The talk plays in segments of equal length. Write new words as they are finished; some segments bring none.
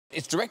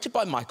It's directed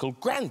by Michael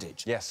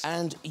Grandage. Yes.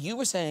 And you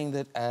were saying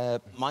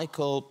that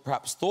Michael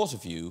perhaps thought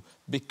of you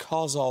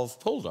because of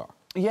Poldark.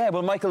 Yeah,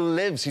 well, Michael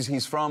lives...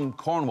 He's from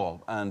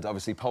Cornwall, and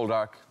obviously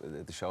Poldark,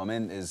 the show I'm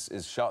in, is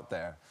shot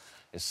there,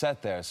 is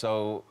set there.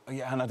 So,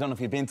 yeah, and I don't know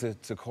if you've been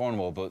to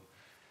Cornwall, but...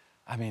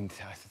 I mean,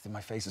 my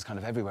face is kind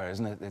of everywhere,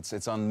 isn't it?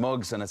 It's on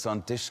mugs and it's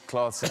on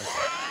dishcloths and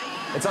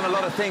it's on a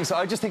lot of things. So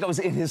I just think I was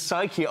in his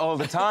psyche all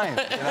the time,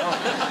 you know?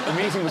 The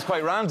meeting was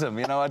quite random,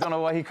 you know? I don't know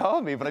why he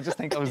called me, but I just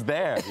think I was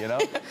there, you know?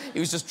 He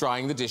was just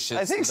drying the dishes.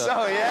 I think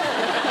so, yeah.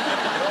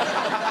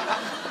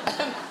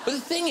 But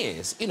the thing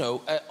is, you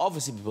know,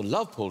 obviously people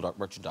love Poldark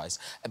merchandise,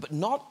 but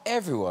not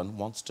everyone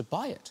wants to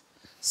buy it.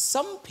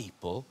 Some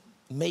people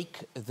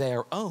make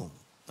their own.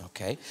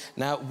 OK.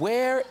 Now,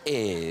 where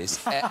is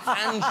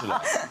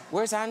Angela?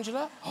 Where's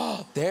Angela?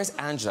 Oh, there's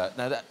Angela.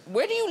 Now,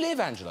 where do you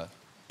live, Angela?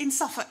 In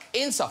Suffolk.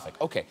 In Suffolk,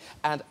 OK.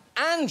 And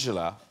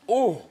Angela,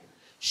 oh,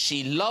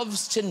 she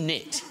loves to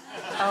knit.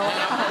 Oh,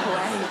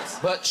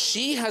 great. But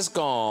she has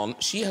gone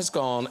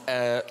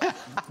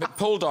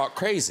Poldark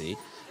crazy.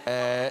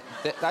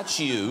 That's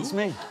you. It's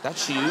me.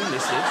 That's you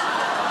listed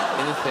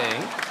in the thing.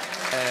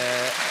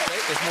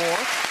 Wait, there's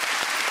more.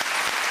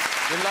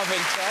 Your love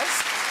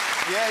interest.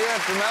 Yeah,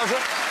 from Melza.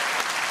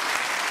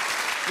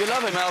 You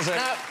love it, Melza.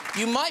 Now,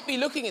 you might be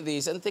looking at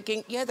these and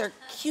thinking, yeah, they're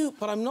cute,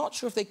 but I'm not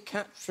sure if they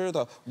capture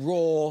the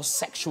raw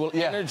sexual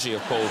energy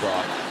of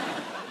Poldark.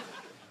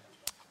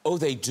 Oh,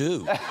 they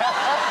do. That's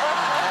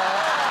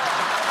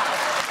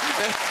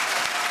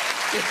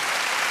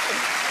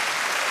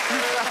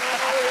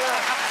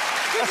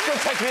good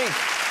technique.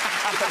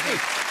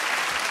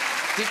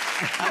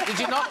 Did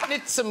you not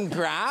knit some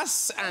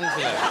grass,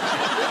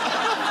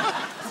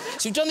 Angela?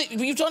 So you've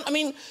done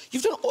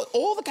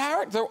all the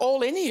characters, they're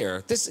all in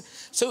here.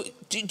 So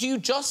do you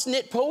just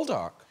knit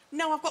Poldark?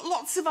 No, I've got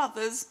lots of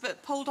others,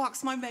 but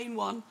Poldark's my main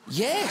one.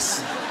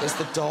 Yes. There's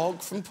the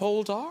dog from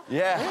Poldark.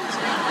 Yeah. Yes.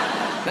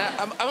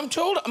 Now, I'm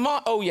told...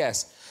 oh,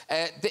 yes.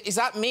 Is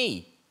that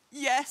me?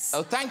 Yes.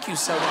 Oh, thank you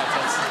so much.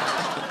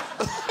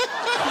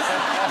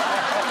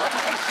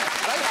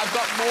 I've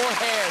got more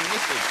hair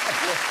knitted.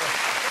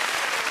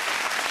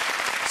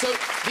 So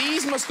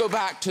these must go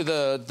back to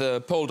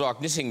the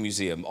Poldark Knitting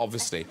Museum,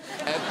 obviously.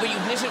 But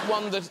you've knitted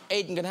one that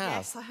Aidan can have.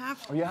 Yes, I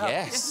have. Oh, you have?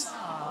 Yes.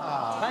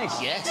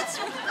 Nice. Yes.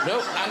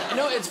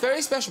 No, it's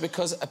very special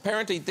because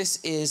apparently this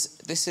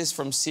is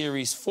from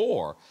Series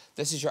 4.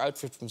 This is your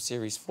outfit from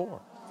Series 4.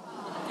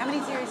 How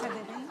many series have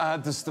there been?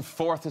 The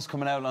 4th is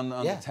coming out on the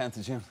 10th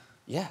of June.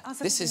 Yeah. Oh,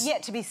 so this is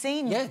yet to be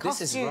seen. Yeah,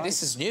 this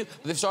is new.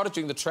 They've started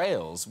doing the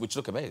trails, which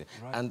look amazing.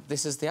 Right. And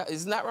this is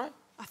isn't that right?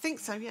 I think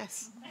so,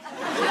 yes.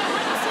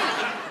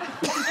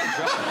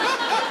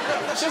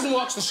 She doesn't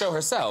watch the show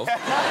herself.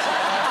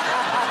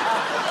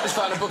 Just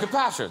found a book of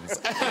patterns.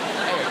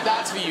 Anyway,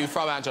 that's for you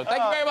from Angela.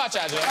 Thank you very much,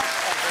 Angela.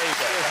 There you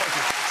go.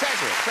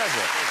 Treasure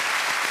it.